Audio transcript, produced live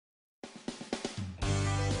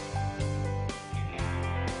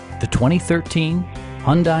the 2013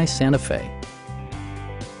 Hyundai Santa Fe.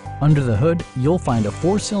 Under the hood, you'll find a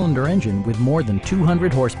 4-cylinder engine with more than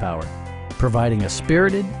 200 horsepower, providing a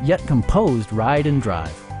spirited yet composed ride and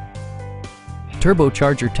drive.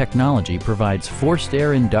 Turbocharger technology provides forced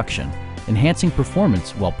air induction, enhancing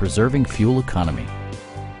performance while preserving fuel economy.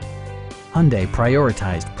 Hyundai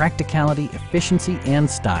prioritized practicality, efficiency, and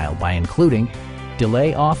style by including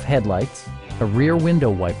delay-off headlights, a rear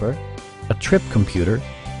window wiper, a trip computer,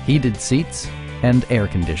 heated seats, and air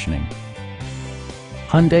conditioning.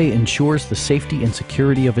 Hyundai ensures the safety and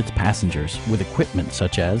security of its passengers with equipment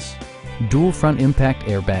such as dual front impact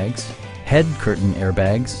airbags, head curtain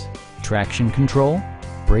airbags, traction control,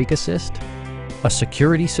 brake assist, a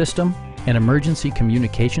security system, an emergency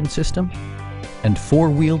communication system, and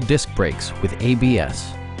 4-wheel disc brakes with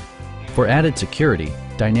ABS. For added security,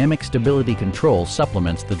 dynamic stability control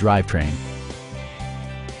supplements the drivetrain.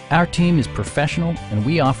 Our team is professional and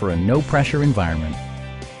we offer a no-pressure environment.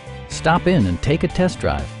 Stop in and take a test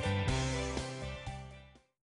drive.